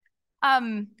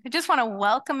I just want to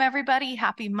welcome everybody.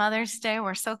 Happy Mother's Day.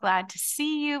 We're so glad to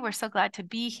see you. We're so glad to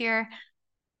be here.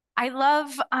 I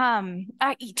love,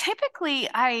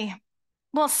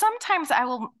 sometimes I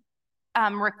will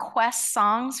request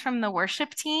songs from the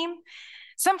worship team.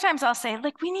 Sometimes I'll say,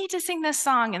 like, we need to sing this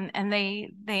song, and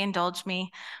they indulge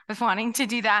me with wanting to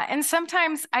do that. And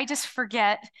sometimes I just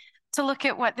forget to look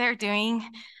at what they're doing,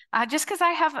 just because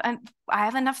I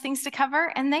have enough things to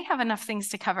cover, and they have enough things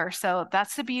to cover. So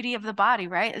that's the beauty of the body,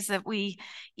 right? Is that we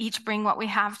each bring what we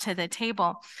have to the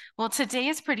table. Well, today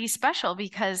is pretty special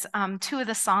because two of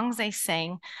the songs they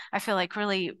sang, I feel like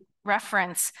really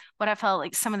reference what I felt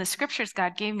like some of the scriptures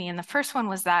God gave me. And the first one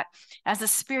was that as the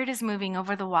Spirit is moving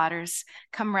over the waters,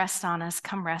 come rest on us,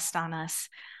 come rest on us,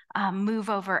 move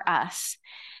over us.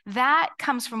 That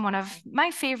comes from one of my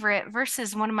favorite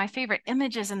verses, one of my favorite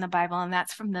images in the Bible, and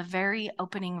that's from the very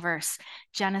opening verse,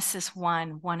 Genesis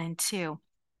 1 and 2.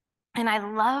 And I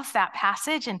love that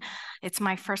passage, and it's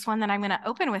my first one that I'm going to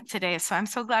open with today. So I'm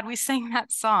so glad we sang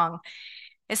that song.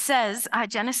 It says,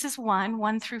 Genesis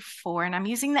 1 through 4, and I'm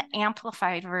using the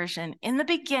Amplified version. In the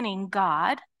beginning,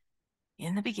 God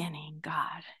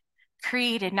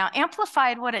created. Now,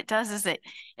 Amplified, what it does is it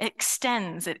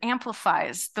extends, it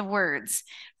amplifies the words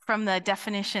from the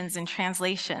definitions and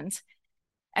translations.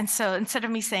 And so instead of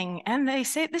me saying, and they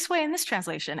say it this way in this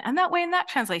translation, and that way in that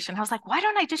translation, I was like, why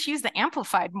don't I just use the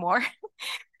Amplified more?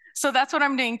 So that's what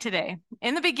I'm doing today.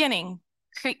 In the beginning,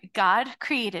 God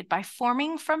created by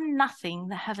forming from nothing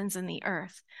the heavens and the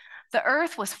earth. The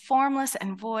earth was formless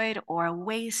and void, or a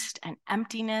waste and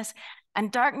emptiness,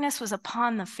 and darkness was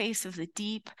upon the face of the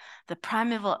deep, the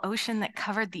primeval ocean that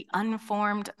covered the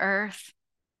unformed earth.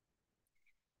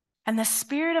 And the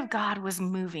Spirit of God was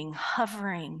moving,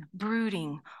 hovering,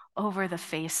 brooding over the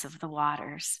face of the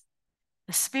waters.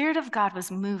 The Spirit of God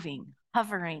was moving,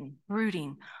 hovering,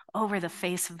 brooding over the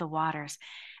face of the waters.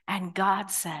 And God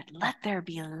said, let there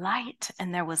be light,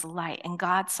 and there was light. And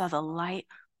God saw the light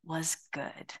was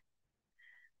good.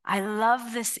 I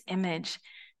love this image,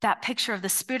 that picture of the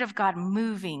Spirit of God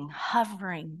moving,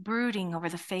 hovering, brooding over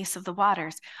the face of the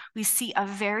waters. We see a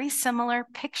very similar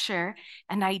picture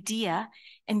and idea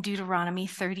in Deuteronomy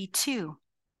 32.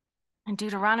 In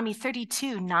Deuteronomy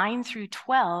 32, 9 through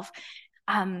 12,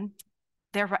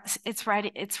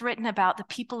 it's written about the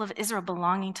people of Israel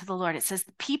belonging to the Lord. It says,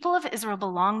 the people of Israel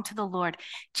belong to the Lord.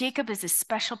 Jacob is his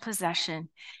special possession.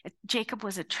 Jacob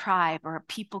was a tribe or a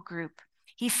people group.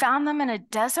 He found them in a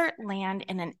desert land,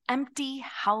 in an empty,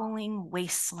 howling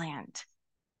wasteland.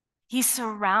 He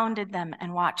surrounded them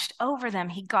and watched over them.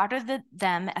 He guarded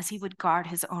them as he would guard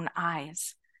his own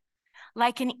eyes.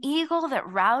 Like an eagle that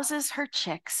rouses her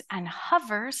chicks and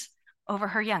hovers over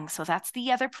her young. So that's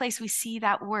the other place we see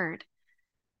that word.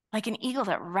 Like an eagle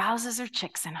that rouses her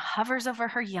chicks and hovers over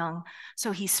her young.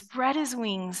 So he spread his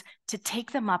wings to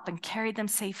take them up and carried them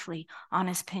safely on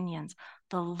his pinions.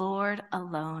 The Lord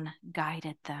alone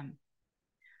guided them.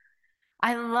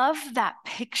 I love that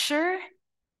picture,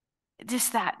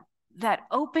 just that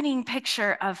opening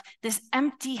picture of this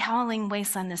empty, howling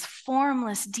wasteland, this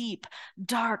formless, deep,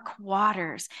 dark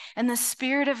waters. And the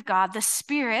Spirit of God, the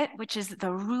Spirit, which is the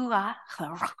Ruach,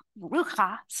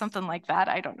 something like that.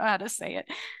 I don't know how to say it,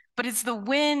 but it's the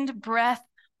wind, breath,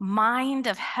 mind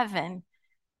of heaven,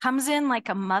 comes in like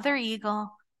a mother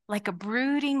eagle, like a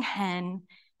brooding hen,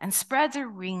 and spreads her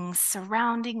wings,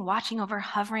 surrounding, watching over,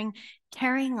 hovering,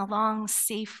 carrying along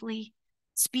safely,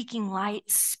 speaking light,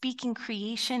 speaking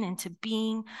creation into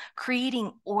being,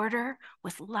 creating order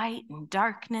with light and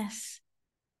darkness.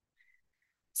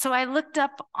 So I looked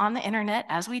up on the internet,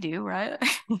 as we do, right?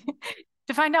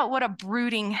 To find out what a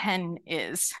brooding hen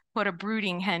is, what a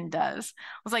brooding hen does.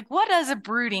 I was like, what does a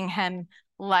brooding hen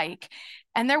like?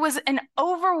 And there was an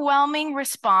overwhelming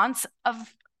response of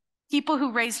people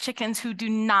who raise chickens who do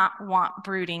not want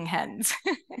brooding hens.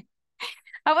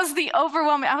 That was the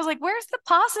overwhelming. I was like, where's the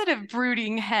positive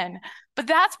brooding hen? But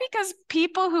that's because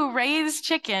people who raise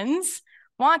chickens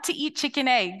want to eat chicken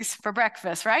eggs for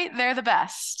breakfast, right? They're the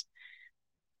best.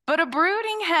 But a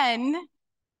brooding hen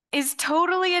is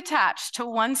totally attached to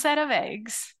one set of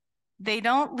eggs. They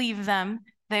don't leave them.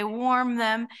 They warm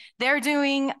them. They're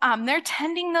tending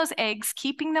those eggs,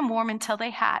 keeping them warm until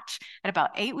they hatch at about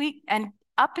 8 weeks, and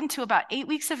up into about 8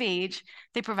 weeks of age,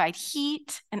 they provide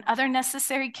heat and other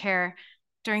necessary care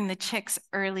during the chick's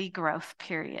early growth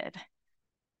period.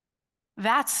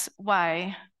 That's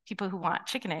why people who want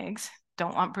chicken eggs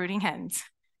don't want brooding hens,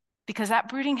 because that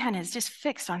brooding hen is just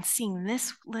fixed on seeing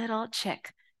this little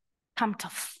chick come to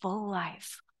full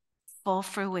life, full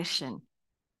fruition.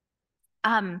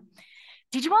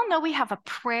 Did you all know we have a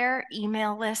prayer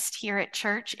email list here at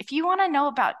church? If you want to know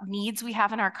about needs we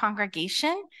have in our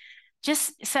congregation,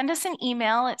 just send us an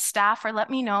email at staff or let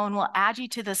me know, and we'll add you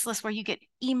to this list where you get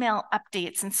email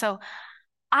updates. And so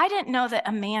I didn't know that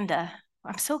Amanda,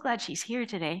 I'm so glad she's here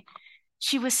today,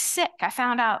 she was sick. I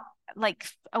found out like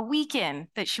a week in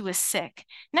that she was sick.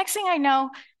 Next thing I know,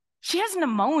 she has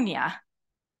pneumonia,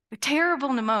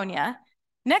 terrible pneumonia.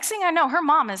 Next thing I know, her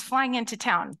mom is flying into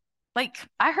town. Like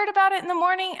I heard about it in the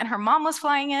morning and her mom was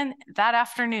flying in that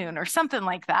afternoon or something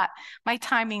like that. My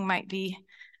timing might be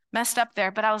messed up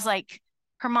there, but I was like,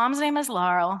 her mom's name is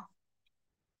Laurel.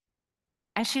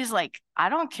 And she's like, I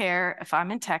don't care if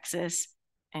I'm in Texas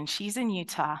and she's in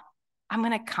Utah. I'm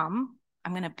going to come.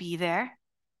 I'm going to be there.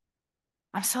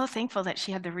 I'm so thankful that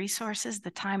she had the resources,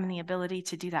 the time, and the ability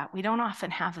to do that. We don't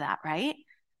often have that, right?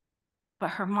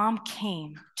 But her mom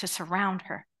came to surround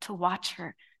her, to watch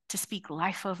her, to speak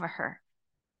life over her,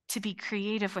 to be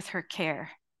creative with her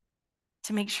care,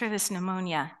 to make sure this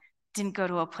pneumonia didn't go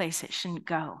to a place it shouldn't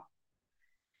go.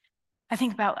 I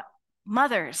think about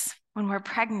mothers when we're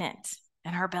pregnant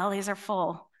and our bellies are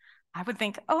full. I would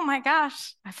think, oh my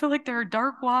gosh, I feel like there are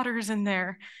dark waters in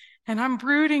there and I'm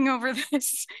brooding over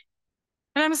this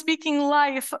and I'm speaking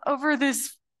life over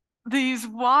these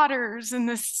waters and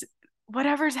this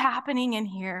whatever's happening in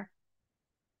here.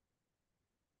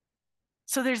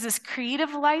 So there's this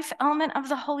creative life element of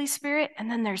the Holy Spirit, and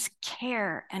then there's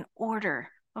care and order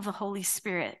of the Holy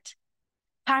Spirit.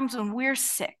 Times when we're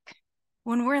sick,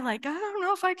 when we're like, I don't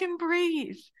know if I can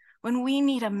breathe, when we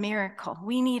need a miracle,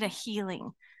 we need a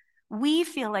healing. We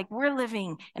feel like we're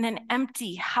living in an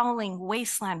empty, howling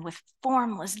wasteland with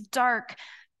formless, dark,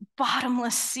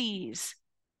 bottomless seas.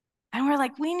 And we're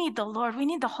like, we need the Lord, we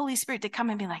need the Holy Spirit to come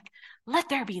and be like, let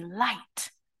there be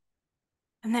light.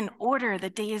 And then order the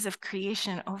days of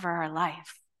creation over our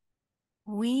life.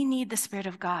 We need the Spirit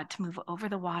of God to move over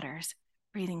the waters,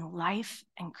 breathing life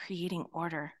and creating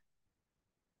order.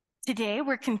 Today,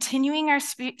 we're continuing our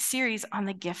series on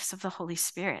the gifts of the Holy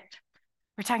Spirit.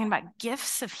 We're talking about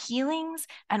gifts of healings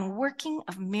and working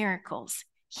of miracles,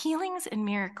 healings and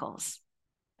miracles,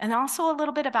 and also a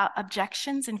little bit about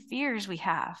objections and fears we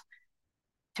have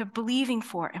to believing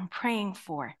for and praying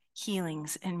for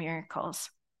healings and miracles.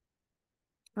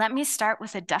 Let me start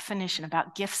with a definition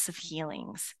about gifts of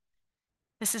healings.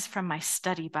 This is from my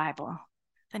study Bible.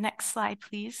 The next slide,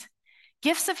 please.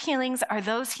 Gifts of healings are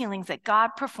those healings that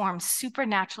God performs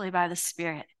supernaturally by the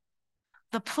Spirit.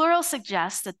 The plural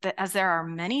suggests that as there are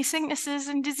many sicknesses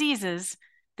and diseases,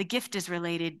 the gift is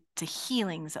related to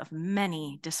healings of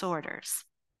many disorders.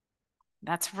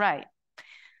 That's right.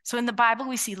 So in the Bible,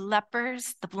 we see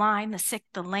lepers, the blind, the sick,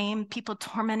 the lame, people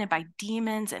tormented by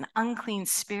demons and unclean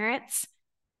spirits.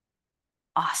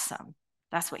 Awesome.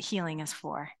 That's what healing is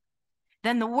for.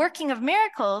 Then the working of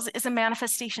miracles is a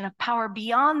manifestation of power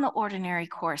beyond the ordinary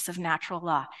course of natural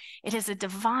law. It is a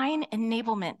divine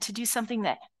enablement to do something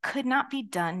that could not be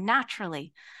done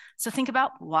naturally. So think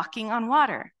about walking on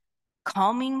water,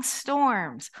 calming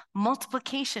storms,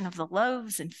 multiplication of the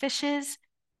loaves and fishes,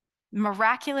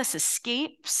 miraculous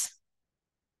escapes,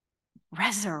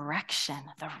 resurrection,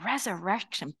 the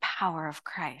resurrection power of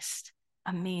Christ.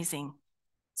 Amazing.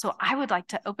 So I would like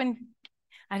to open,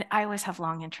 I always have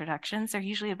long introductions. They're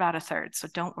usually about a third, so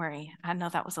don't worry. I know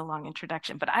that was a long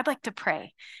introduction, but I'd like to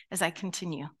pray as I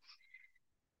continue.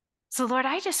 So Lord,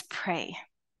 I just pray.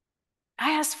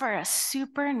 I ask for a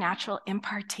supernatural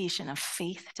impartation of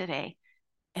faith today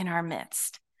in our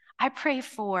midst. I pray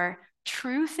for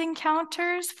truth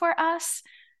encounters for us,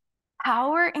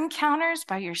 power encounters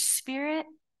by your Spirit,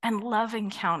 and love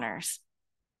encounters.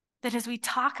 That as we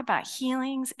talk about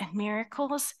healings and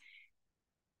miracles,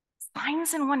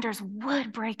 signs and wonders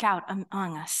would break out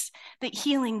among us, that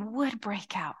healing would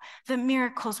break out, that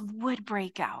miracles would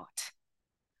break out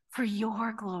for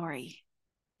your glory.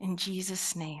 In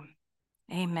Jesus' name,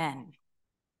 amen.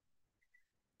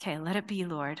 Okay, let it be,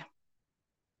 Lord.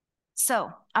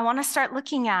 So I want to start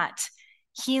looking at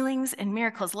healings and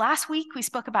miracles. Last week, we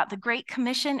spoke about the Great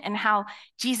Commission and how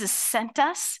Jesus sent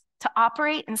us to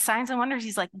operate in signs and wonders.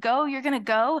 He's like, go, you're going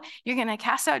to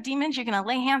cast out demons, you're going to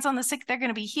lay hands on the sick, they're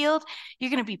going to be healed, you're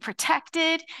going to be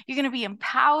protected, you're going to be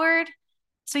empowered.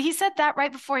 So he said that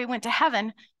right before he went to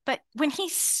heaven. But when he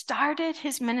started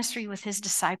his ministry with his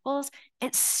disciples,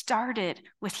 it started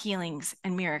with healings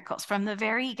and miracles from the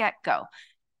very get-go.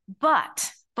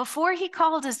 But before he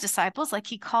called his disciples, like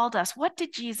he called us, what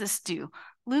did Jesus do?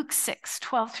 Luke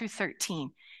 6:12-13.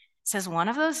 Says, one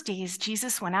of those days,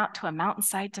 Jesus went out to a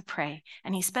mountainside to pray,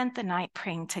 and he spent the night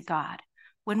praying to God.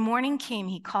 When morning came,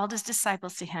 he called his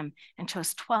disciples to him and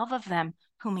chose 12 of them,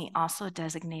 whom he also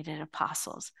designated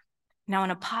apostles. Now, an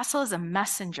apostle is a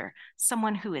messenger,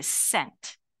 someone who is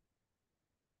sent.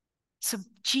 So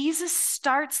Jesus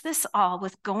starts this all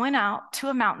with going out to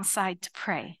a mountainside to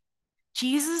pray.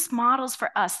 Jesus models for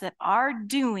us that our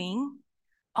doing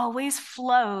always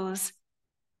flows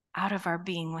out of our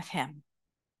being with him,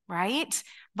 right?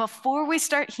 Before we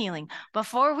start healing,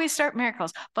 before we start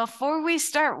miracles, before we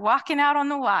start walking out on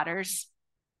the waters,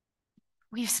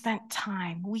 we spend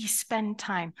time,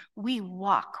 we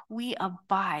walk, we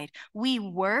abide, we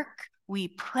work, we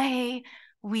play,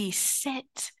 we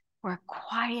sit, we're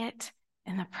quiet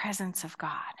in the presence of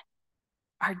God.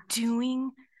 Our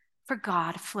doing for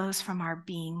God flows from our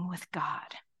being with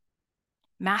God.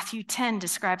 Matthew 10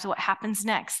 describes what happens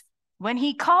next. When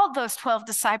he called those 12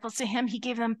 disciples to him, he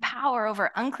gave them power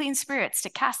over unclean spirits to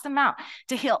cast them out,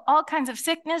 to heal all kinds of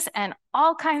sickness and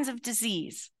all kinds of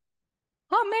disease.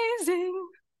 Amazing.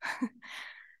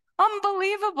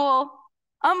 Unbelievable.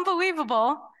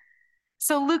 Unbelievable.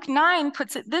 So Luke 9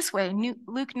 puts it this way,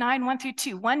 Luke 9,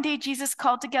 1-2. One day Jesus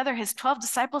called together his 12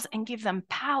 disciples and gave them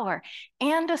power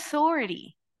and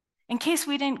authority. In case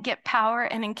we didn't get power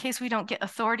and in case we don't get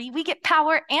authority, we get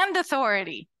power and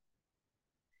authority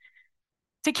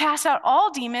to cast out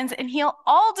all demons and heal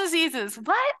all diseases.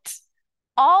 What?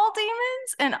 All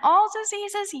demons and all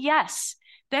diseases? Yes.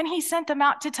 Then he sent them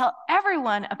out to tell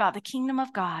everyone about the kingdom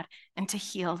of God and to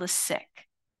heal the sick.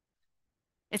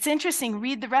 It's interesting,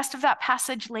 read the rest of that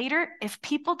passage later. If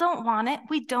people don't want it,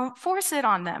 we don't force it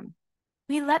on them.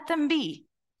 We let them be.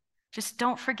 Just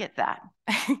don't forget that.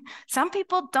 Some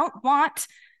people don't want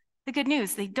the good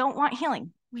news. They don't want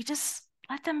healing. We just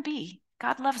let them be.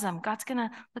 God loves them. God's going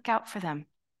to look out for them.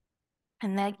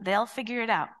 And they'll figure it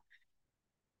out.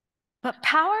 But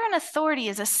power and authority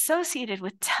is associated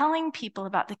with telling people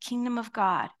about the kingdom of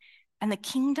God. And the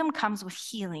kingdom comes with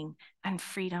healing and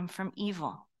freedom from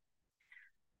evil.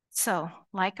 So,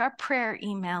 like our prayer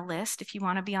email list, if you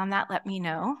want to be on that, let me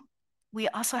know. We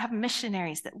also have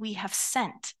missionaries that we have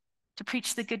sent to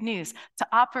preach the good news, to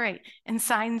operate in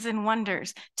signs and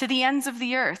wonders, to the ends of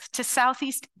the earth, to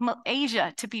Southeast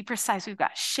Asia, to be precise. We've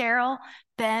got Cheryl,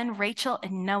 Ben, Rachel,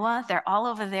 and Noah. They're all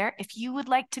over there. If you would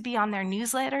like to be on their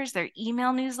newsletters, their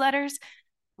email newsletters,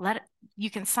 you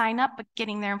can sign up by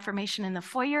getting their information in the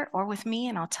foyer or with me,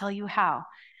 and I'll tell you how.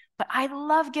 But I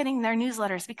love getting their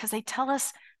newsletters because they tell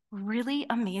us really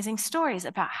amazing stories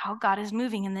about how God is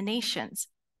moving in the nations.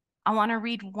 I want to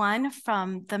read one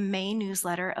from the May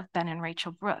newsletter of Ben and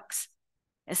Rachel Brooks.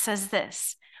 It says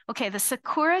this. Okay, the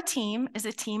Sakura team is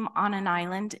a team on an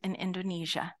island in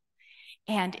Indonesia,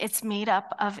 and it's made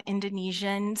up of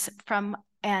Indonesians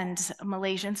and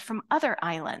Malaysians from other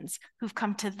islands who've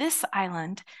come to this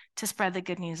island to spread the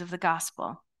good news of the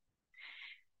gospel.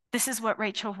 This is what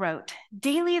Rachel wrote.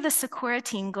 Daily, the Sakura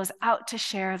team goes out to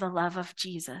share the love of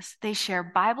Jesus. They share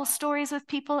Bible stories with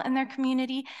people in their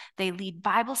community. They lead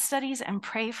Bible studies and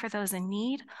pray for those in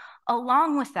need.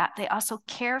 Along with that, they also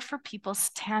care for people's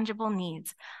tangible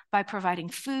needs by providing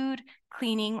food,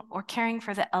 cleaning, or caring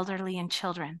for the elderly and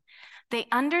children. They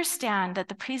understand that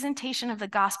the presentation of the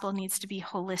gospel needs to be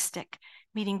holistic,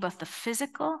 meeting both the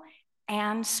physical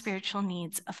and spiritual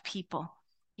needs of people.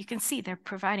 You can see they're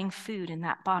providing food in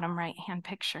that bottom right-hand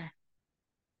picture.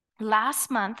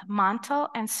 Last month, Manto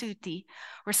and Suti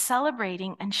were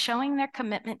celebrating and showing their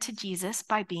commitment to Jesus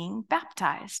by being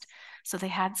baptized. So they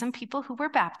had some people who were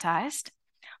baptized,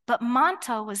 but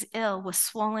Manto was ill with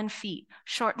swollen feet,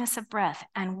 shortness of breath,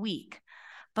 and weak.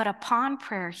 But upon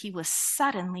prayer, he was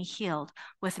suddenly healed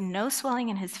with no swelling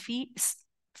in his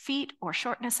feet or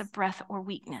shortness of breath or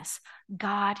weakness.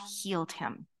 God healed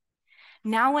him.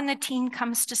 Now when the team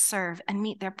comes to serve and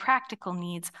meet their practical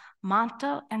needs,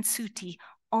 Manto and Suti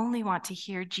only want to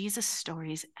hear Jesus'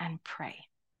 stories and pray.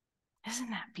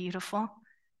 Isn't that beautiful?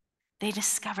 They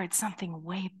discovered something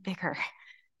way bigger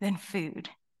than food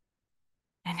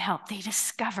and help. They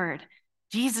discovered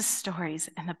Jesus' stories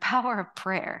and the power of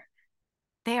prayer.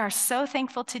 They are so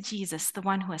thankful to Jesus, the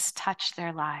one who has touched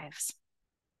their lives.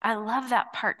 I love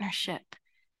that partnership.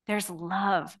 There's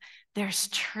love, there's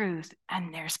truth,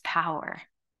 and there's power.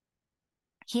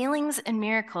 Healings and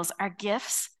miracles are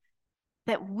gifts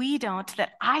that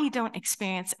I don't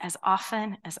experience as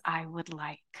often as I would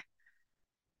like.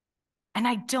 And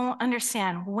I don't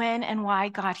understand when and why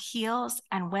God heals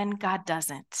and when God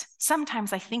doesn't.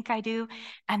 Sometimes I think I do,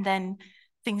 and then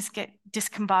things get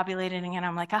discombobulated and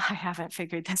I'm like, I haven't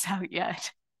figured this out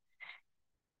yet.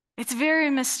 It's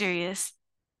very mysterious.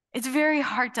 It's very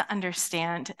hard to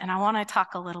understand, and I want to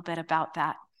talk a little bit about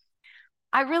that.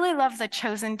 I really love the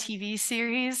Chosen TV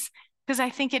series because I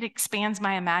think it expands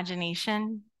my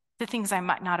imagination to things I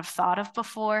might not have thought of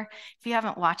before. If you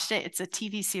haven't watched it, it's a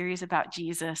TV series about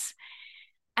Jesus.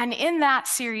 And in that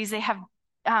series, they have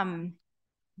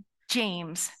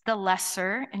James, the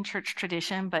lesser in church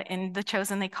tradition, but in The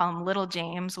Chosen, they call him Little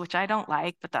James, which I don't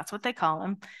like, but that's what they call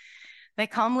him. They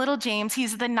call him Little James.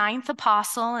 He's the 9th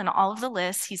apostle in all of the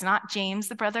lists. He's not James,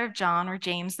 the brother of John, or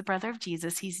James, the brother of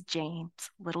Jesus. He's James,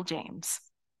 Little James.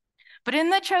 But in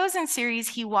the Chosen series,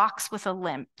 he walks with a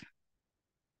limp,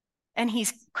 and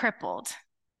he's crippled.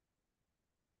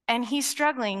 And he's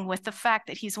struggling with the fact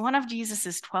that he's one of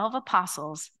Jesus's 12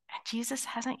 apostles, and Jesus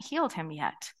hasn't healed him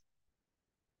yet.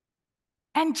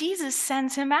 And Jesus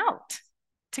sends him out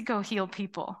to go heal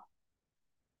people.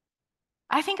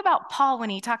 I think about Paul when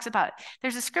he talks about,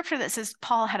 there's a scripture that says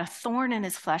Paul had a thorn in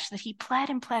his flesh that he pled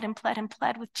and pled and pled and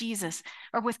pled with Jesus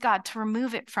or with God to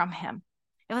remove it from him.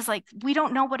 It was like, we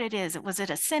don't know what it is. Was it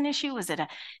a sin issue? Was it a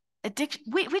addiction?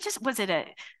 Was it a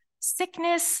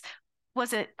sickness?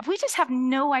 We just have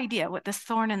no idea what this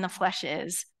thorn in the flesh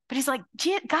is. But he's like,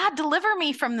 God, deliver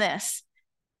me from this.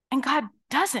 And God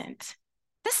doesn't.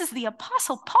 This is the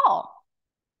Apostle Paul.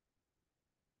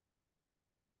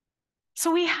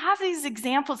 So we have these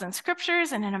examples in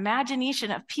scriptures and in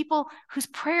imagination of people whose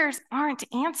prayers aren't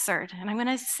answered. And I'm going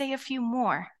to say a few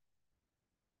more.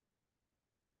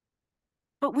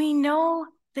 But we know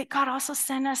that God also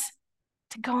sent us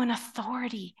to go in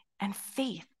authority and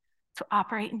faith to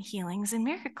operate in healings and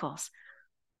miracles.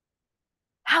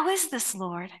 How is this,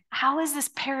 Lord? How is this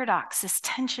paradox, this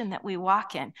tension that we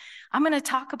walk in? I'm going to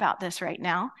talk about this right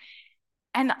now.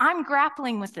 And I'm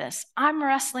grappling with this. I'm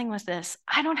wrestling with this.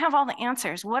 I don't have all the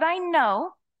answers. What I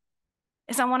know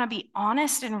is I want to be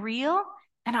honest and real.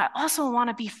 And I also want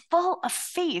to be full of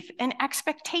faith and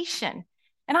expectation.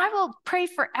 And I will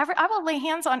I will lay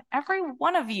hands on every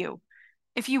one of you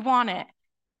if you want it.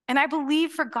 And I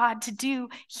believe for God to do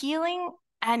healing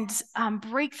and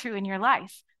breakthrough in your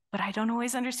life. But I don't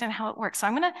always understand how it works. So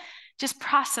I'm going to just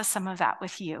process some of that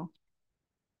with you.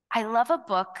 I love a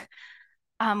book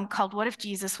called What If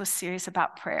Jesus Was Serious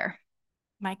About Prayer?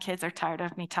 My kids are tired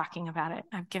of me talking about it.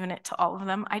 I've given it to all of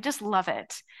them. I just love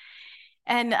it.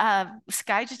 And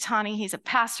Skye Jethani, he's a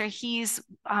pastor. He's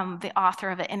the author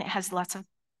of it, and it has lots of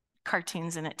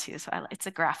cartoons in it too. So it's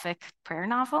a graphic prayer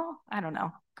novel. I don't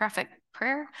know. Graphic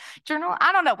prayer journal.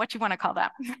 I don't know what you want to call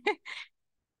that.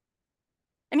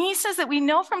 And he says that we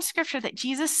know from scripture that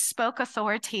Jesus spoke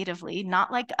authoritatively,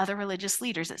 not like other religious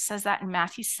leaders. It says that in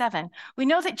Matthew 7. We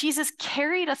know that Jesus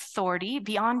carried authority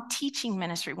beyond teaching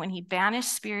ministry when he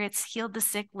banished spirits, healed the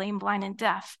sick, lame, blind, and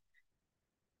deaf.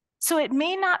 So it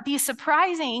may not be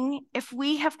surprising if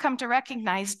we have come to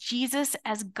recognize Jesus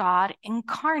as God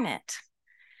incarnate.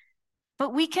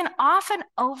 But we can often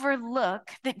overlook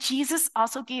that Jesus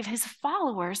also gave his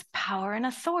followers power and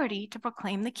authority to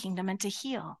proclaim the kingdom and to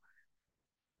heal.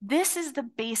 This is the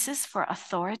basis for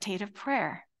authoritative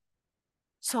prayer.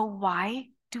 So why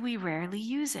do we rarely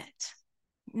use it?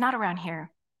 Not around here.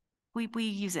 We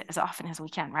use it as often as we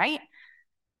can, right?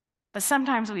 But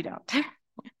sometimes we don't.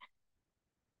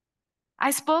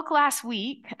 I spoke last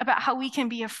week about how we can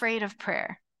be afraid of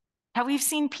prayer, how we've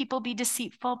seen people be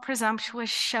deceitful,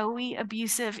 presumptuous, showy,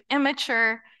 abusive,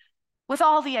 immature, with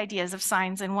all the ideas of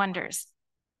signs and wonders.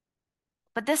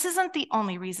 But this isn't the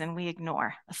only reason we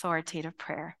ignore authoritative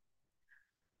prayer.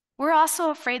 We're also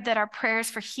afraid that our prayers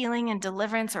for healing and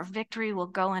deliverance or victory will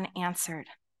go unanswered.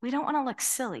 We don't want to look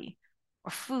silly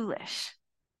or foolish,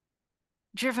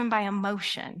 driven by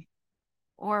emotion,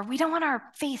 or we don't want our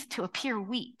faith to appear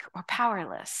weak or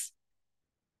powerless.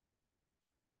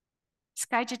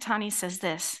 Skye Jethani says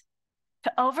this: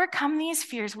 to overcome these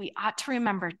fears, we ought to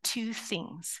remember two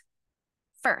things.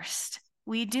 First,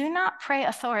 we do not pray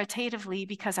authoritatively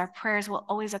because our prayers will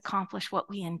always accomplish what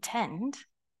we intend.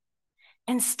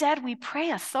 Instead, we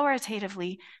pray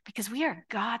authoritatively because we are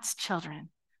God's children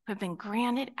who have been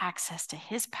granted access to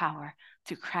his power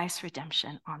through Christ's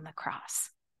redemption on the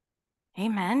cross.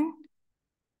 Amen.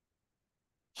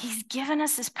 He's given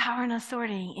us this power and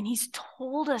authority, and he's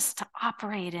told us to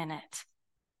operate in it.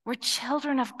 We're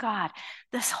children of God.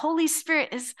 This Holy Spirit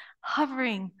is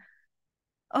hovering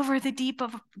over the deep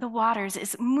of the waters,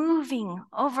 is moving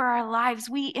over our lives.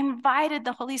 We invited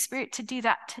the Holy Spirit to do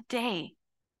that today.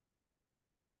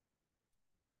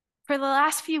 For the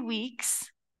last few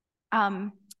weeks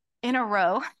in a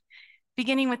row,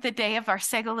 beginning with the day of our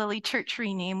Sego Lily Church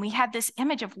rename, we had this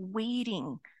image of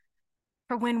waiting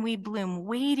for when we bloom,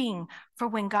 waiting for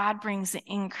when God brings the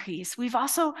increase. We've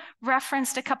also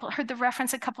heard the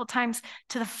reference a couple times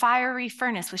to the fiery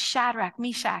furnace with Shadrach,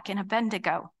 Meshach, and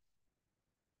Abednego.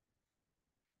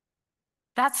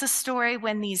 That's the story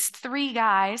when these three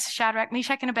guys, Shadrach,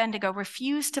 Meshach, and Abednego,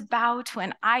 refused to bow to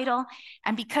an idol.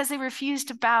 And because they refused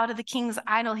to bow to the king's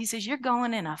idol, he says, you're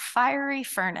going in a fiery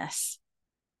furnace.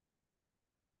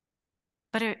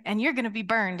 And you're going to be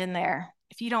burned in there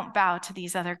if you don't bow to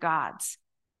these other gods.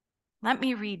 Let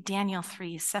me read Daniel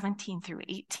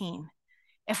 3:17-18.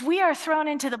 If we are thrown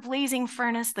into the blazing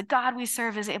furnace, the God we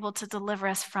serve is able to deliver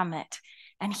us from it,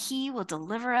 and he will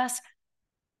deliver us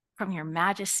from your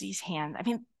majesty's hand. I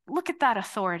mean, look at that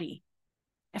authority.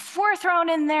 If we're thrown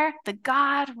in there, the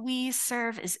God we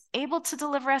serve is able to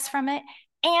deliver us from it,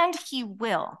 and he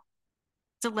will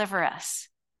deliver us.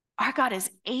 Our God is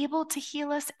able to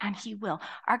heal us, and he will.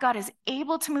 Our God is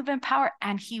able to move in power,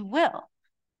 and he will.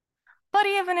 But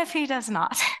even if he does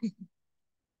not,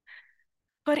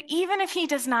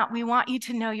 we want you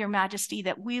to know, your majesty,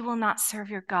 that we will not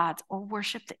serve your gods or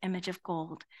worship the image of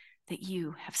gold that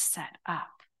you have set up.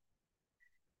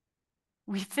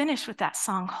 We finish with that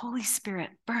song, Holy Spirit,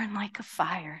 burn like a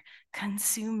fire,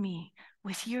 consume me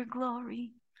with your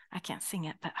glory. I can't sing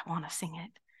it, but I want to sing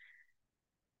it.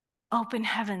 Open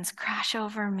heavens, crash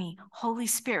over me. Holy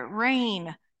Spirit,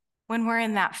 rain when we're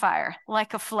in that fire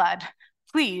like a flood,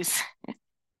 please.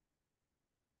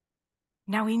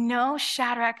 Now we know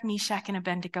Shadrach, Meshach, and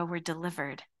Abednego were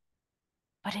delivered,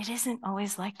 but it isn't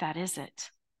always like that, is it?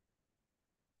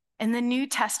 In the New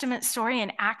Testament story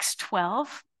in Acts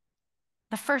 12,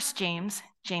 the first James,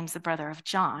 the brother of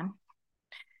John,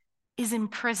 is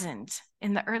imprisoned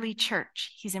in the early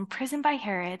church. He's imprisoned by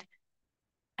Herod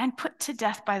and put to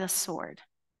death by the sword.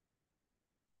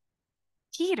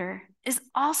 Peter is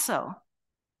also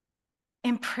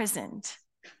imprisoned,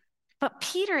 but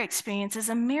Peter experiences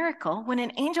a miracle when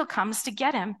an angel comes to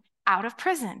get him out of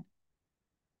prison.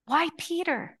 Why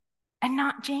Peter and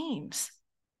not James?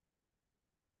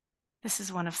 This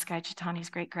is one of Skye Jitani's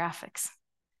great graphics.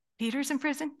 Peter's in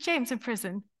prison, James in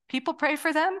prison. People pray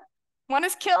for them. One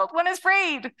is killed, one is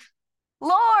freed.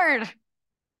 Lord,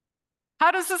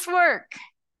 how does this work?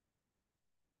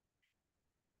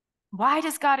 Why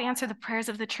does God answer the prayers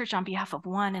of the church on behalf of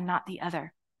one and not the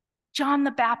other? John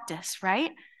the Baptist,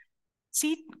 right?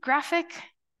 See, graphic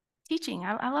teaching.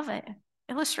 I love it.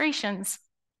 Illustrations.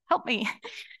 Help me.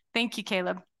 Thank you,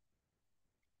 Caleb.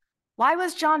 Why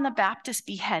was John the Baptist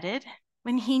beheaded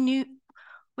when he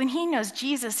knows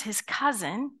Jesus, his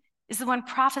cousin, is the one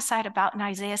prophesied about in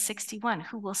Isaiah 61,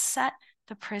 who will set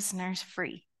the prisoners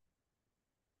free?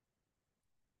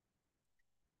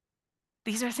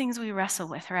 These are things we wrestle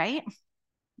with, right?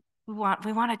 We want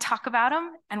to talk about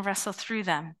them and wrestle through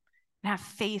them and have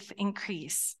faith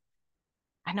increase.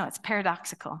 I know it's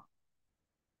paradoxical.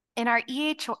 In our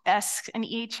EHS and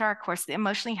EHR course, the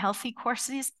emotionally healthy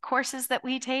courses that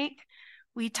we take,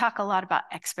 we talk a lot about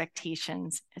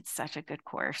expectations. It's such a good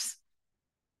course.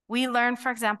 We learn,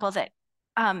 for example, that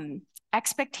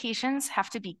expectations have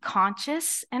to be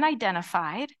conscious and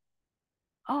identified.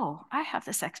 Oh, I have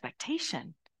this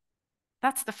expectation.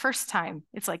 That's the first time.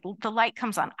 It's like the light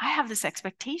comes on. I have this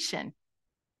expectation.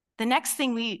 The next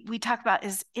thing we talk about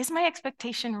is my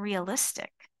expectation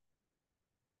realistic?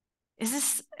 Is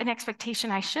this an expectation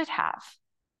I should have?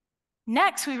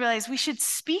 Next, we realize we should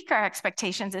speak our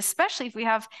expectations, especially if we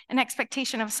have an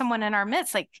expectation of someone in our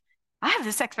midst. Like, I have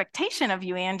this expectation of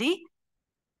you, Andy.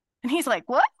 And he's like,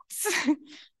 what? I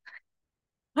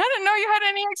didn't know you had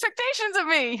any expectations of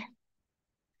me.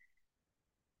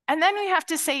 And then we have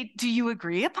to say, do you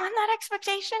agree upon that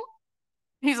expectation?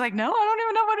 He's like, no, I don't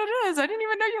even know what it is. I didn't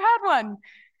even know you had one.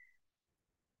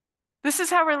 This is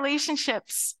how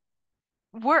relationships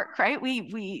work, right?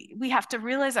 We have to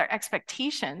realize our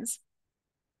expectations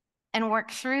and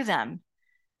work through them.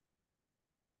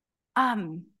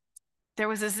 There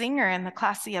was a zinger in the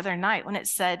class the other night when it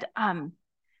said,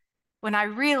 when I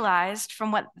realized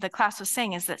from what the class was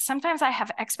saying is that sometimes I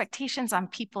have expectations on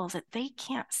people that they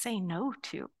can't say no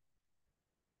to.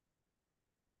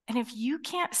 And if you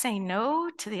can't say no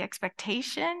to the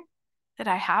expectation that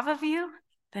I have of you,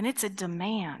 then it's a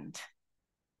demand.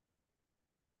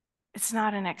 It's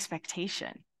not an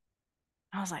expectation.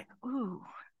 I was like, ooh,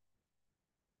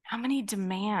 how many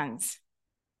demands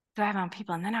do I have on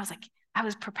people? And then I was like, I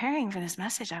was preparing for this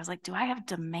message. I was like, do I have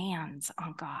demands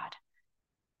on God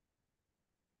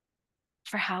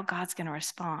for how God's going to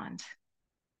respond?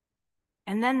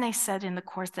 And then they said in the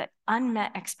course that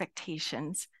unmet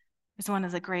expectations is one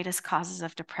of the greatest causes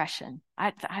of depression.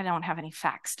 I don't have any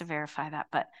facts to verify that,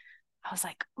 but I was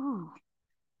like, ooh,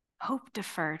 hope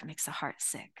deferred makes the heart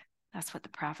sick. That's what the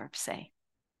Proverbs say.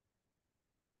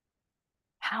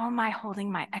 How am I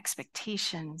holding my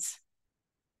expectations?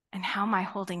 And how am I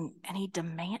holding any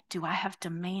demand? Do I have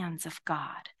demands of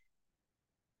God?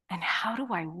 And how do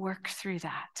I work through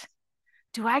that?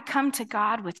 Do I come to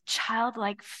God with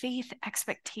childlike faith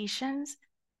expectations?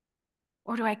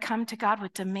 Or do I come to God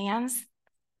with demands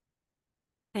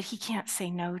that he can't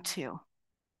say no to?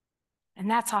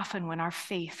 And that's often when our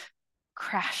faith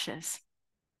crashes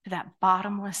to that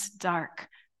bottomless, dark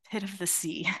pit of the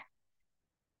sea.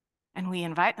 And we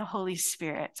invite the Holy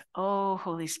Spirit, oh,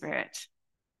 Holy Spirit,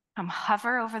 come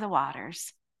hover over the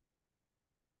waters.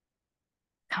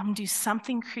 Come do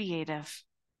something creative.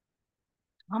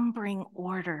 Come bring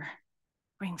order.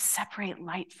 Separate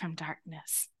light from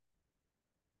darkness.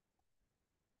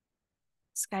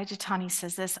 Skye Jethani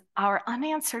says this: our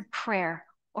unanswered prayer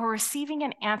or receiving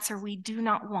an answer we do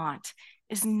not want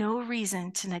is no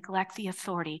reason to neglect the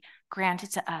authority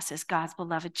granted to us as God's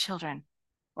beloved children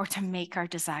or to make our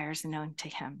desires known to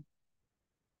him.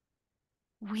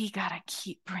 We got to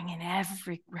keep bringing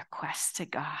every request to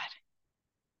God.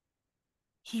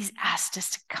 He's asked us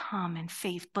to come in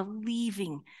faith,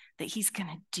 believing that he's going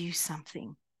to do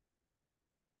something.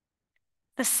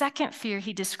 The second fear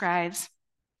he describes,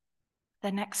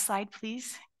 the next slide,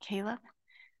 please, Caleb.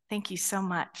 Thank you so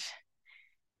much.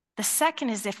 The second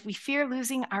is if we fear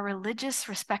losing our religious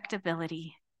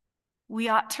respectability. We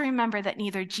ought to remember that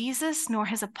neither Jesus nor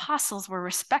his apostles were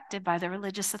respected by the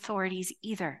religious authorities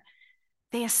either.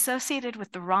 They associated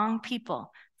with the wrong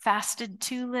people, fasted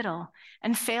too little,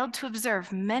 and failed to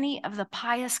observe many of the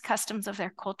pious customs of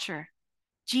their culture.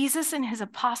 Jesus and his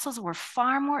apostles were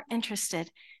far more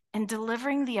interested in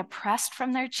delivering the oppressed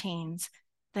from their chains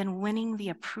than winning the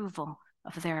approval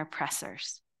of their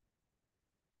oppressors.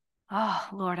 Oh,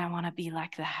 Lord, I want to be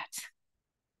like that.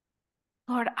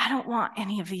 Lord, I don't want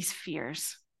any of these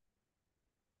fears.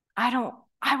 I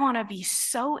want to be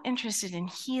so interested in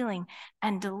healing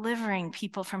and delivering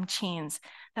people from chains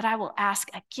that I will ask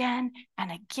again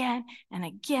and again and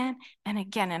again and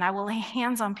again, and I will lay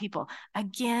hands on people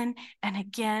again and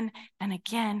again and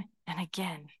again and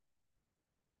again.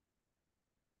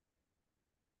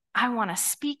 I want to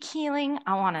speak healing.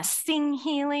 I want to sing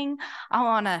healing. I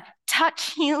want to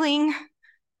touch healing.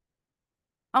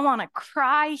 I want to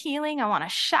cry healing. I want to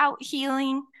shout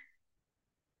healing.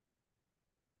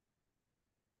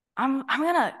 I'm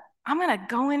gonna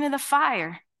go into the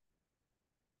fire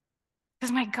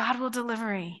because my God will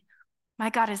deliver me. My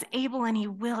God is able and he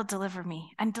will deliver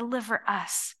me and deliver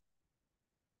us.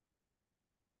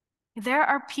 There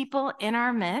are people in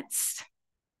our midst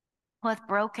with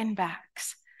broken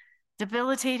backs,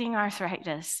 debilitating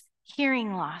arthritis,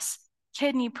 hearing loss,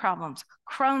 kidney problems,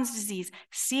 Crohn's disease,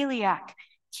 celiac,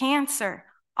 cancer,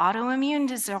 autoimmune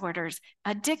disorders,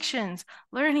 addictions,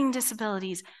 learning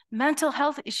disabilities, mental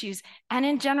health issues, and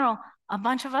in general, a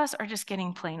bunch of us are just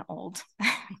getting plain old.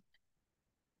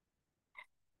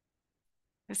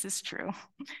 This is true.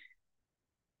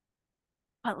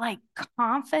 But like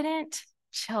confident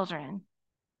children,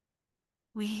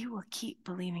 we will keep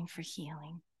believing for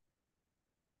healing.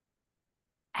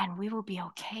 And we will be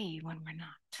okay when we're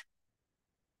not.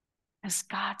 As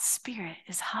God's Spirit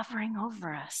is hovering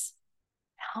over us,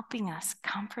 helping us,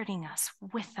 comforting us,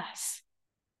 with us.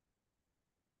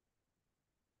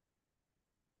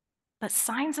 But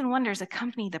signs and wonders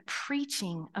accompany the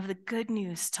preaching of the good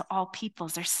news to all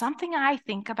peoples. There's something I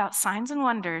think about signs and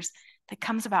wonders that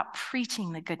comes about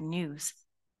preaching the good news.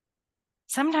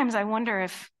 Sometimes I wonder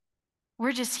if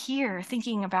we're just here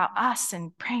thinking about us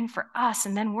and praying for us,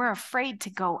 and then we're afraid to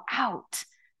go out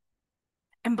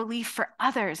and believe for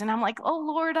others. And I'm like, oh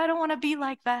Lord, I don't want to be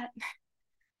like that.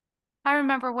 I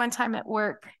remember one time at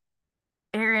work,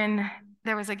 Aaron,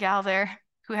 there was a gal there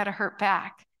who had a hurt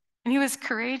back, and he was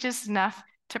courageous enough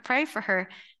to pray for her.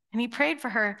 And he prayed for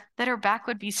her that her back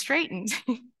would be straightened.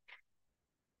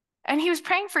 And he was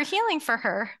praying for healing for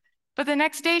her. But the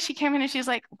next day she came in and she's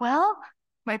like, well,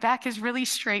 my back is really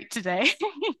straight today.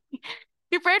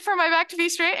 You prayed for my back to be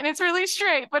straight and it's really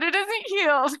straight, but it isn't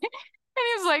healed. And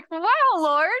he was like, wow,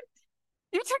 Lord,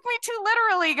 you took me too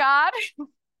literally, God.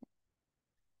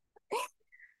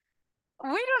 We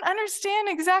don't understand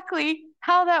exactly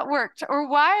how that worked or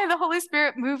why the Holy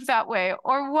Spirit moved that way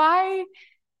or why.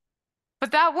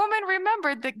 But that woman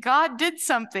remembered that God did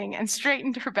something and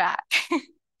straightened her back.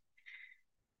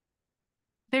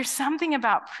 There's something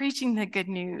about preaching the good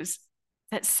news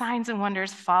that signs and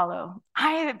wonders follow.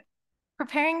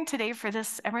 Preparing today for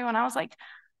this, everyone, I was like,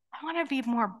 I want to be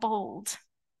more bold.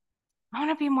 I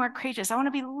want to be more courageous. I want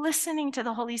to be listening to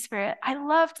the Holy Spirit. I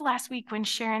loved last week when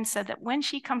Sharon said that when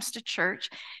she comes to church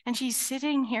and she's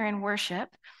sitting here in worship,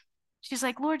 she's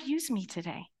like, Lord, use me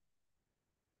today.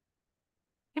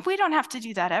 If we don't have to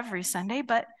do that every Sunday,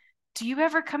 but do you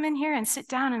ever come in here and sit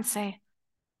down and say,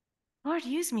 Lord,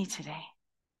 use me today?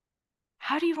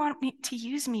 How do you want me to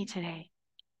use me today?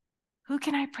 Who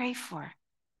can I pray for?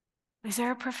 Is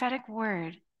there a prophetic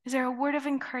word? Is there a word of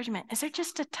encouragement? Is there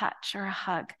just a touch or a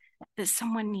hug that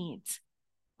someone needs?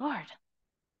 Lord,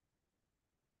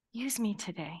 use me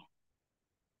today.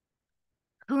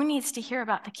 Who needs to hear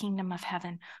about the kingdom of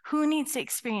heaven? Who needs to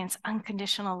experience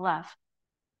unconditional love?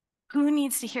 Who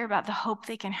needs to hear about the hope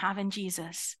they can have in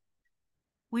Jesus?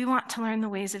 We want to learn the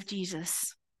ways of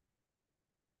Jesus.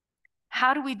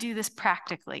 How do we do this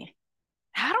practically?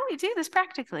 How do we do this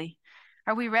practically?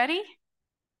 Are we ready?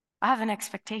 I have an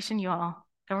expectation, you all,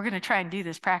 that we're going to try and do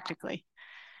this practically.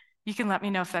 You can let me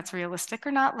know if that's realistic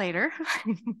or not later,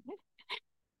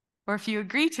 or if you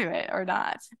agree to it or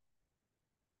not.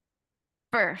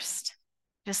 First,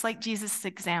 just like Jesus'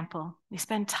 example, we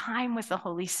spend time with the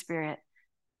Holy Spirit,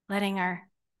 letting our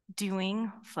doing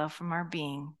flow from our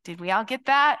being. Did we all get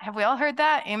that? Have we all heard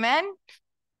that? Amen?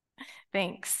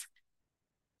 Thanks.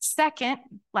 Second,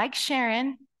 like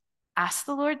Sharon, ask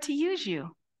the Lord to use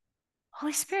you.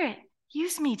 Holy Spirit,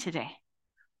 use me today.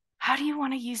 How do you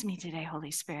want to use me today,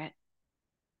 Holy Spirit?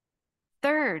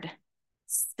 Third,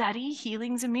 study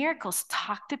healings and miracles.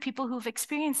 Talk to people who've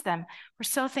experienced them. We're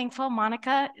so thankful.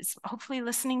 Monica is hopefully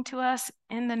listening to us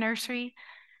in the nursery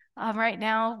right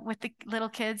now with the little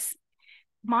kids.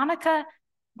 Monica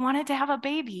wanted to have a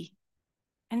baby,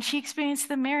 and she experienced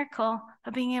the miracle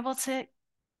of being able to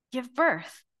give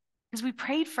birth because we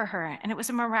prayed for her, and it was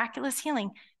a miraculous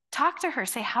healing. Talk to her.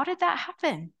 Say, how did that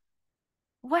happen?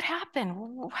 What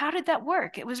happened? How did that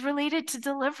work? It was related to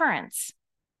deliverance.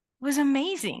 It was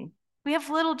amazing. We have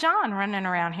little John running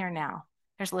around here now.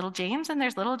 There's little James and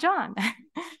there's little John.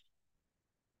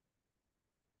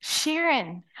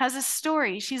 Sharon has a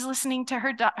story. She's listening to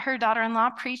her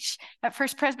daughter-in-law preach at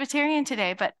First Presbyterian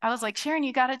today. But I was like, Sharon,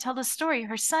 you got to tell the story.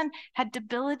 Her son had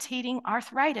debilitating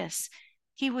arthritis.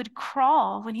 He would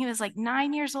crawl when he was like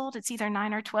 9 years old. It's either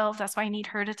 9 or 12. That's why I need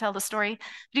her to tell the story.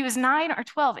 But he was 9 or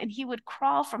 12, and he would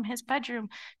crawl from his bedroom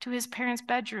to his parents'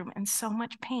 bedroom in so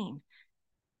much pain.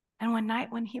 And one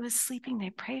night when he was sleeping, they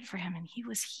prayed for him and he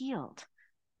was healed.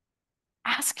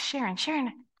 Ask Sharon,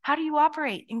 how do you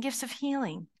operate in gifts of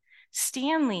healing?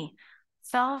 Stanley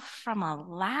fell from a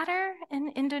ladder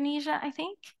in Indonesia, I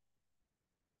think,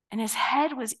 and his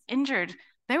head was injured.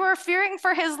 They were fearing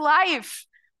for his life.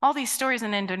 All these stories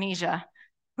in Indonesia.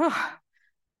 And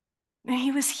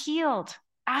he was healed.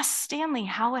 Ask Stanley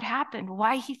how it happened,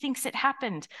 why he thinks it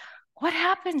happened. What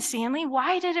happened, Stanley?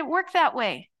 Why did it work that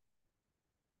way?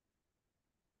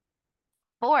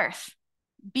 Fourth,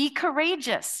 be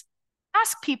courageous.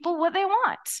 Ask people what they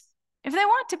want, if they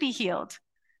want to be healed.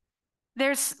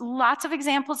 There's lots of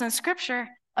examples in scripture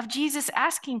of Jesus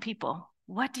asking people,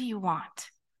 what do you want?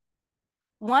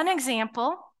 One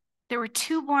example, there were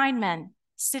 2 blind men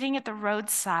sitting at the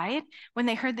roadside when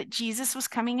they heard that Jesus was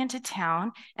coming into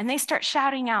town, and they start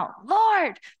shouting out,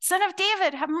 Lord, Son of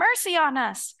David, have mercy on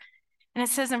us. And it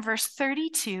says in verse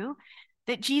 32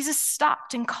 that Jesus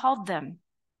stopped and called them.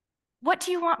 What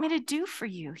do you want me to do for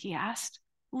you? He asked.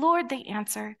 Lord, they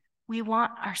answered, we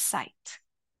want our sight.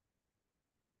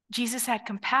 Jesus had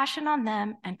compassion on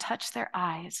them and touched their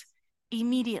eyes.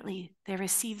 Immediately, they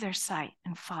received their sight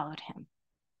and followed him.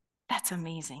 That's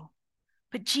amazing.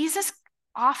 But Jesus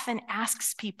often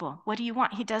asks people, what do you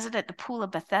want? He does it at the pool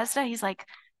of Bethesda. He's like,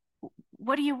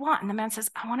 what do you want? And the man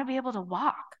says, I want to be able to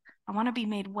walk. I want to be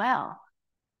made well.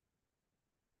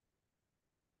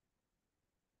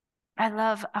 I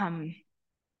love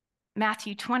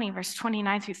Matthew 20, verse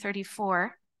 29 through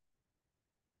 34.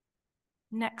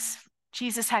 Next,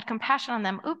 Jesus had compassion on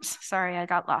them. Oops, sorry, I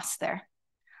got lost there.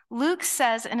 Luke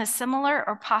says in a similar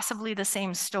or possibly the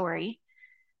same story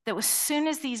that as soon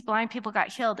as these blind people got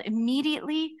healed,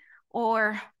 immediately,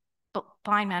 or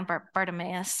blind man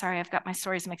Bartimaeus, sorry, I've got my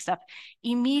stories mixed up.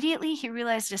 Immediately he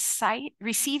realized his sight,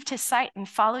 received his sight, and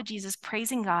followed Jesus,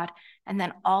 praising God. And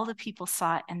then all the people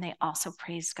saw it, and they also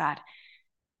praised God.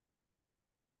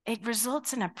 It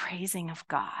results in a praising of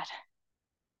God.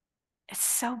 It's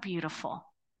so beautiful.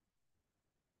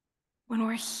 When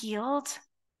we're healed,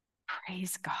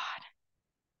 praise God.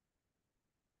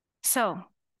 So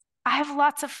I have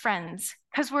lots of friends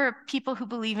because we're people who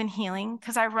believe in healing,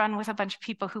 because I run with a bunch of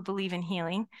people who believe in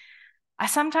healing. I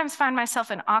sometimes find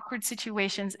myself in awkward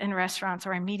situations in restaurants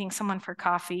or I'm meeting someone for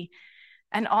coffee,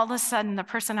 and all of a sudden the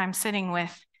person I'm sitting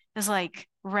with is like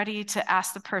ready to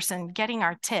ask the person getting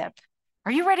our tip,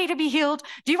 are you ready to be healed?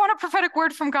 Do you want a prophetic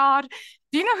word from God?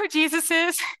 Do you know who Jesus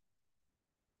is?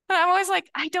 And I'm always like,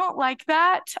 I don't like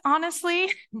that,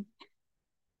 honestly,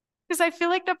 because I feel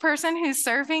like the person who's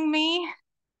serving me,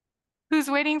 who's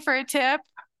waiting for a tip,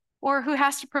 or who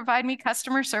has to provide me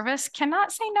customer service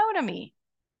cannot say no to me.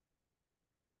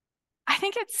 I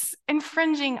think it's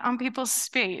infringing on people's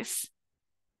space.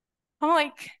 I'm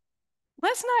like,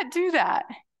 let's not do that.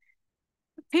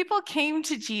 People came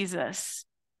to Jesus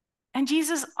and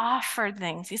Jesus offered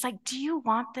things. He's like, do you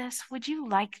want this? Would you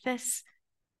like this?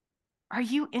 Are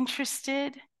you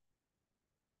interested?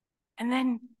 And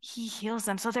then he heals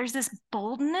them. So there's this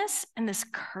boldness and this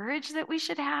courage that we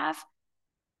should have,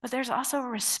 but there's also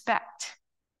respect.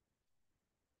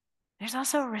 There's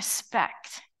also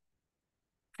respect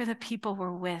for the people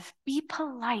we're with. Be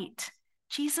polite.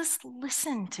 Jesus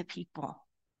listened to people.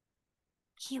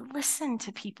 He listened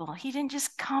to people. He didn't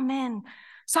just come in,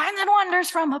 signs and wonders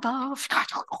from above.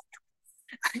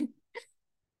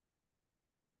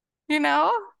 You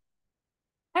know?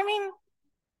 I mean,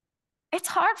 it's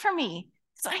hard for me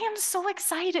because I am so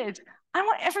excited. I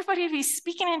want everybody to be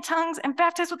speaking in tongues and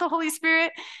baptized with the Holy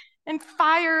Spirit and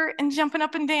fire and jumping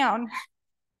up and down.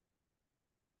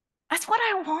 That's what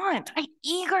I want. I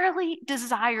eagerly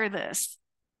desire this.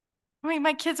 I mean,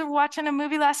 my kids were watching a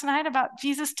movie last night about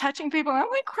Jesus touching people. I'm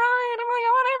like crying. I'm like,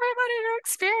 I want everybody to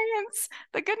experience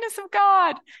the goodness of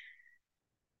God.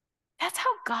 That's how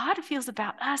God feels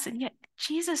about us. And yet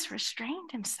Jesus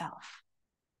restrained himself.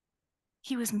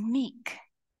 He was meek,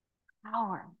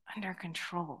 power, under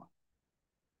control,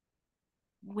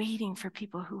 waiting for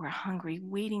people who were hungry,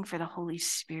 waiting for the Holy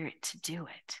Spirit to do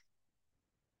it.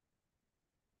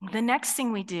 The next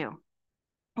thing we do,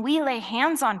 we lay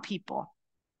hands on people.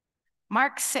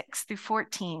 Mark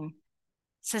 6-14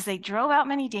 says they drove out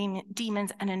many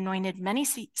demons and anointed many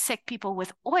sick people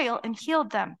with oil and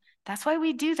healed them. That's why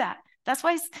we do that. That's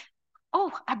why,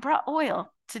 I brought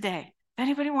oil today. If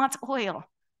anybody wants oil,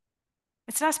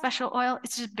 it's not special oil,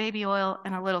 it's just baby oil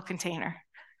in a little container.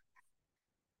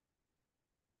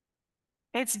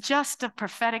 It's just a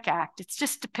prophetic act. It's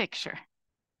just a picture.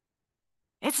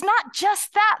 It's not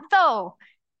just that, though.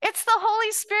 It's the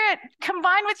Holy Spirit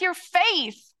combined with your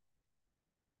faith.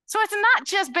 So it's not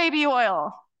just baby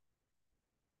oil.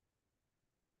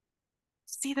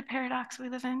 See the paradox we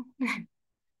live in?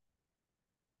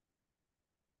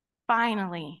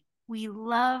 Finally, we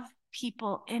love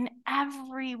people in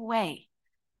every way.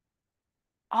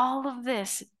 All of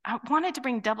this, I wanted to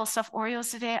bring double stuffed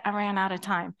Oreos today. I ran out of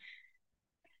time.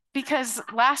 Because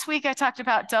last week I talked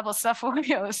about double stuffed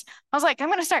Oreos. I was like, I'm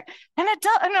going to start an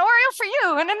Oreo for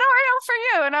you and an Oreo for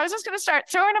you. And I was just going to start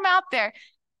throwing them out there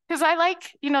because I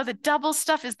like, the double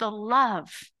stuff is the love.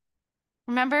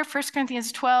 Remember 1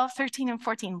 Corinthians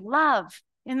 12-13-14, love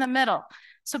in the middle.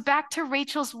 So back to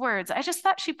Rachel's words. I just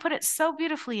thought she put it so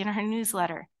beautifully in her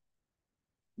newsletter.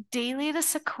 Daily, the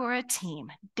Sakura team,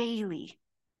 daily,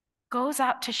 goes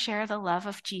out to share the love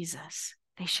of Jesus.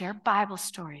 They share Bible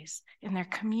stories in their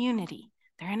community.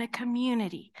 They're in a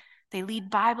community. They lead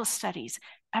Bible studies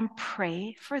and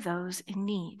pray for those in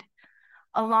need.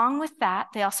 Along with that,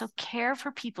 they also care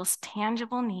for people's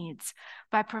tangible needs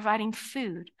by providing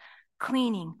food,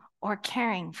 cleaning, or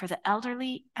caring for the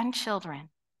elderly and children.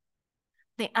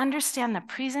 They understand the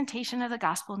presentation of the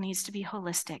gospel needs to be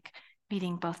holistic,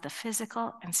 meeting both the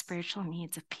physical and spiritual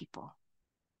needs of people.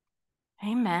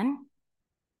 Amen.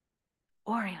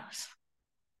 Oreos.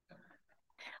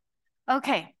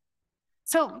 Okay,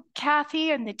 so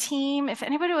Kathy and the team, if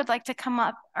anybody would like to come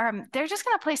up, they're just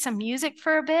going to play some music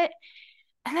for a bit.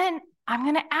 And then I'm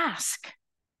going to ask,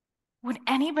 would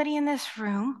anybody in this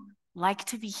room like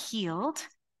to be healed?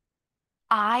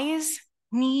 Eyes,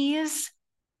 knees.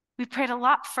 We prayed a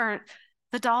lot for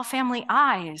the Dahl family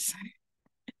eyes.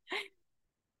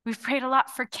 We've prayed a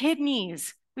lot for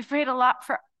kidneys. We've prayed a lot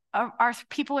for our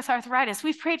people with arthritis.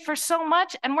 We've prayed for so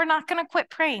much, and we're not going to quit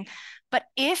praying. But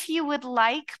if you would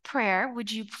like prayer, would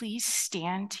you please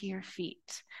stand to your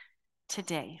feet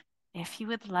today? If you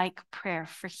would like prayer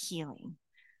for healing.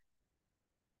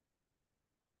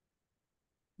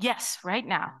 Yes, right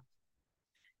now.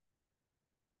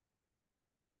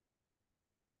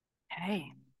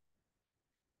 Okay.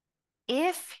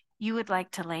 If you would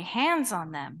like to lay hands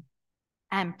on them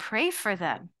and pray for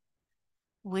them,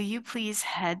 will you please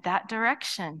head that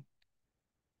direction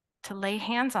to lay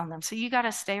hands on them? So you got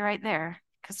to stay right there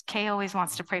because Kay always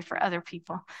wants to pray for other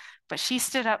people, but she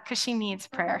stood up because she needs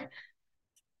prayer.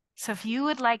 So if you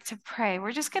would like to pray,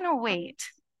 we're just going to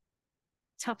wait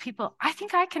till people, I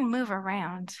think I can move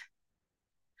around.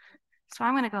 So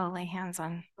I'm going to go lay hands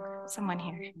on someone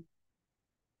here.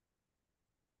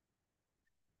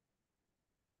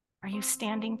 Are you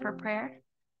standing for prayer?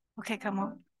 Okay, come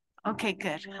on. Okay,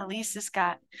 good. Elise has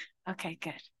got, okay,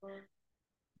 good.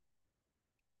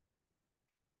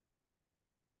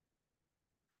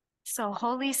 So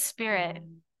Holy Spirit,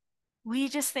 we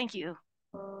just thank you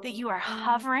that you are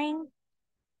hovering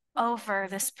over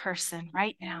this person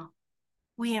right now.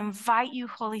 We invite you,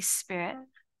 Holy Spirit,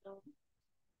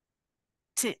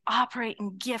 to operate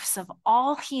in gifts of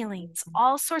all healings,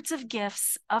 all sorts of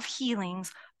gifts of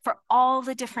healings for all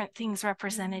the different things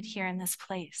represented here in this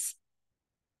place.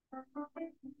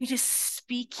 We just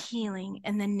speak healing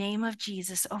in the name of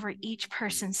Jesus over each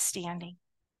person standing.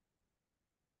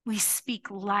 We speak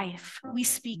life. We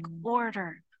speak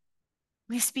order.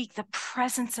 We speak the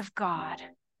presence of God.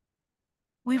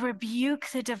 We rebuke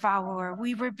the devourer.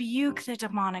 We rebuke the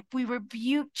demonic. We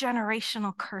rebuke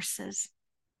generational curses.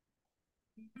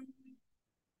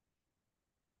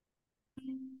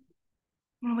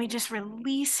 And we just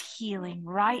release healing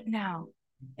right now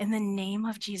in the name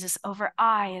of Jesus over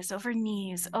eyes, over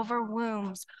knees, over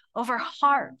wombs, over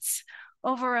hearts,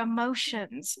 over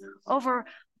emotions, over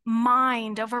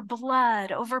mind, over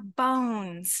blood, over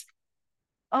bones,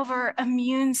 over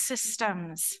immune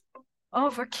systems,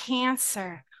 over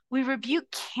cancer. We rebuke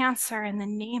cancer in the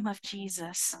name of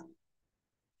Jesus.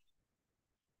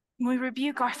 We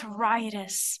rebuke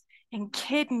arthritis and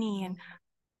kidney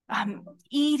and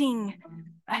eating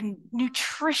and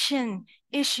nutrition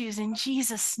issues in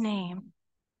Jesus' name.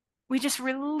 We just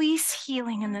release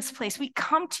healing in this place. We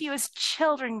come to you as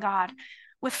children, God,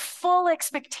 with full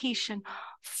expectation,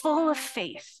 full of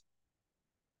faith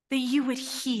that you would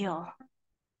heal.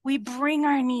 We bring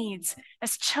our needs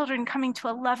as children coming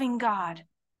to a loving God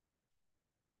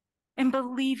and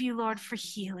believe you, Lord, for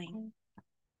healing.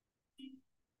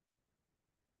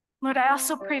 Lord, I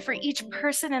also pray for each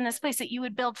person in this place that you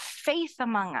would build faith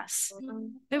among us.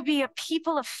 There would be a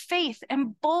people of faith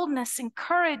and boldness and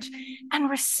courage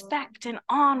and respect and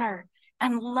honor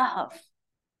and love.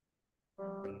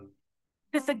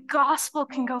 That the gospel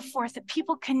can go forth, that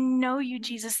people can know you,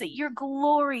 Jesus, that your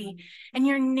glory and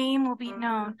your name will be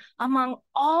known among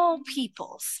all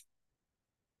peoples.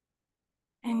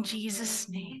 In Jesus'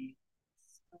 name,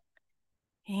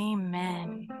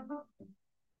 amen.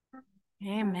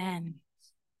 Amen.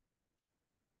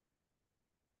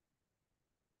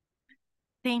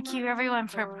 Thank you, everyone,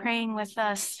 for praying with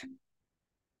us.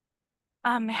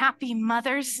 Happy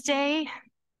Mother's Day.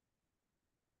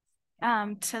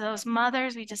 To those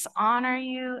mothers, we just honor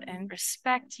you and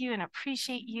respect you and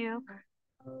appreciate you.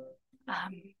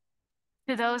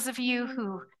 To those of you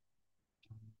who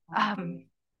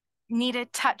need a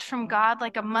touch from God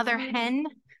like a mother hen,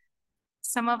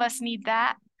 some of us need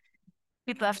that.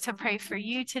 We'd love to pray for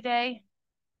you today.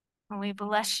 And we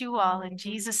bless you all in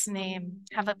Jesus' name.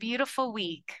 Have a beautiful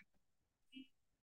week.